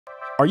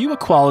Are you a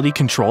quality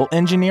control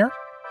engineer?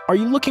 Are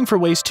you looking for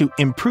ways to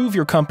improve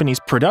your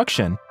company's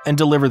production and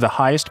deliver the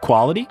highest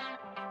quality?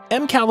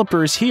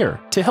 mCaliper is here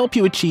to help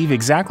you achieve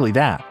exactly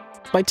that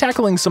by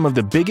tackling some of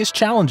the biggest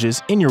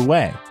challenges in your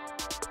way.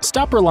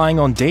 Stop relying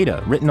on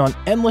data written on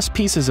endless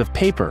pieces of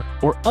paper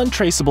or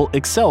untraceable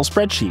Excel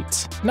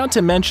spreadsheets, not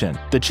to mention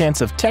the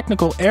chance of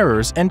technical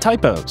errors and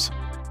typos.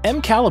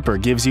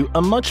 mCaliper gives you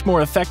a much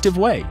more effective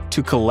way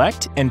to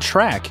collect and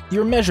track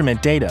your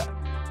measurement data.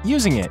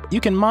 Using it,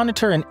 you can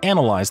monitor and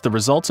analyze the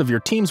results of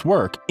your team's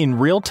work in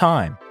real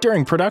time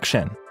during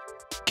production.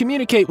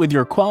 Communicate with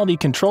your quality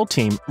control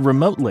team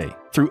remotely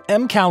through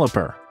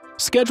mCaliper.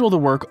 Schedule the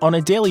work on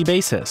a daily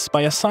basis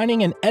by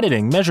assigning and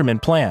editing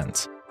measurement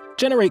plans.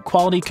 Generate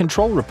quality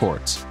control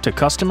reports to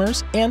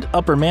customers and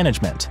upper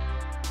management.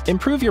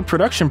 Improve your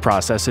production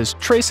processes'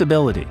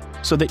 traceability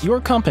so that your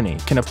company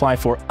can apply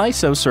for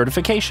ISO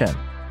certification.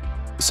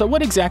 So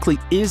what exactly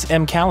is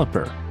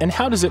mCaliper and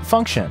how does it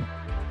function?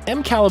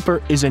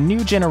 mCaliper is a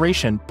new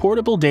generation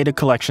portable data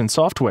collection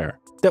software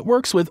that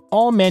works with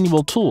all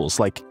manual tools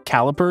like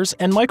calipers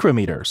and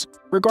micrometers,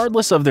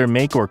 regardless of their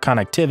make or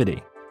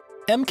connectivity.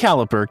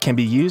 mCaliper can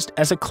be used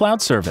as a cloud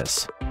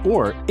service,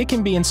 or it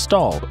can be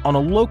installed on a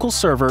local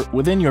server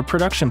within your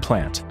production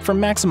plant for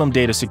maximum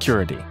data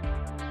security.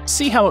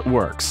 See how it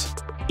works.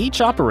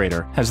 Each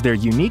operator has their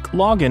unique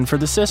login for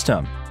the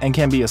system and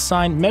can be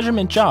assigned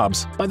measurement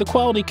jobs by the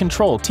quality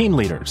control team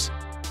leaders.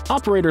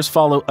 Operators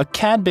follow a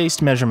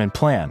CAD-based measurement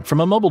plan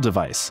from a mobile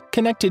device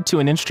connected to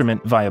an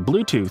instrument via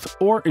Bluetooth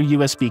or a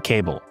USB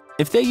cable.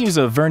 If they use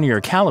a vernier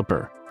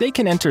caliper, they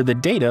can enter the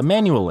data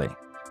manually.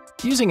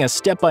 Using a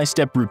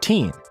step-by-step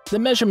routine, the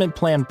measurement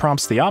plan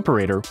prompts the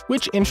operator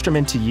which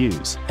instrument to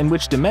use and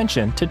which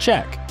dimension to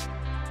check.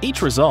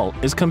 Each result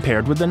is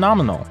compared with the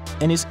nominal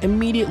and is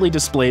immediately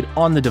displayed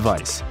on the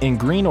device in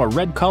green or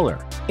red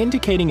color,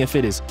 indicating if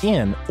it is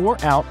in or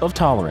out of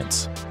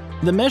tolerance.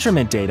 The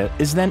measurement data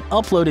is then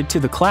uploaded to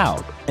the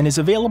cloud and is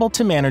available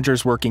to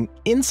managers working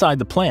inside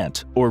the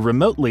plant or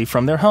remotely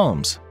from their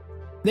homes.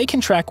 They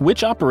can track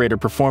which operator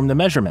performed the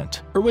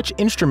measurement or which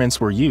instruments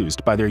were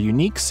used by their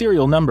unique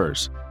serial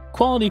numbers.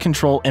 Quality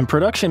control and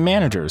production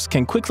managers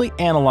can quickly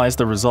analyze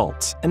the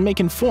results and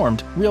make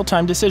informed,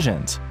 real-time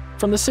decisions.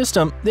 From the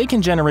system, they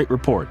can generate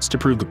reports to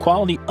prove the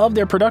quality of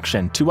their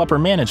production to upper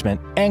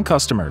management and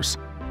customers.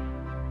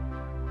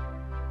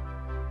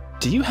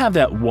 Do you have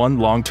that one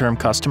long-term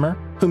customer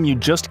whom you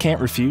just can't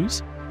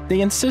refuse?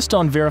 They insist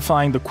on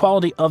verifying the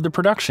quality of the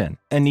production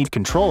and need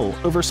control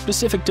over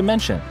specific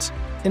dimensions.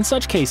 In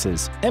such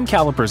cases,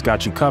 mCaliper's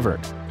got you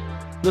covered.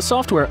 The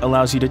software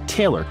allows you to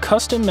tailor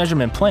custom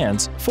measurement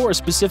plans for a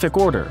specific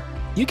order.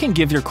 You can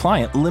give your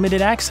client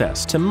limited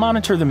access to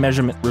monitor the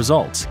measurement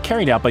results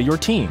carried out by your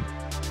team.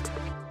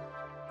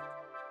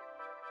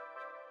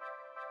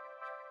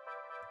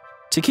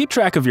 To keep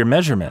track of your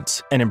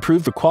measurements and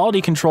improve the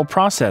quality control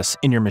process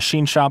in your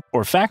machine shop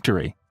or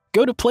factory,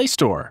 go to Play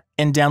Store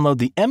and download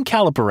the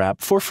mCaliper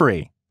app for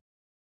free.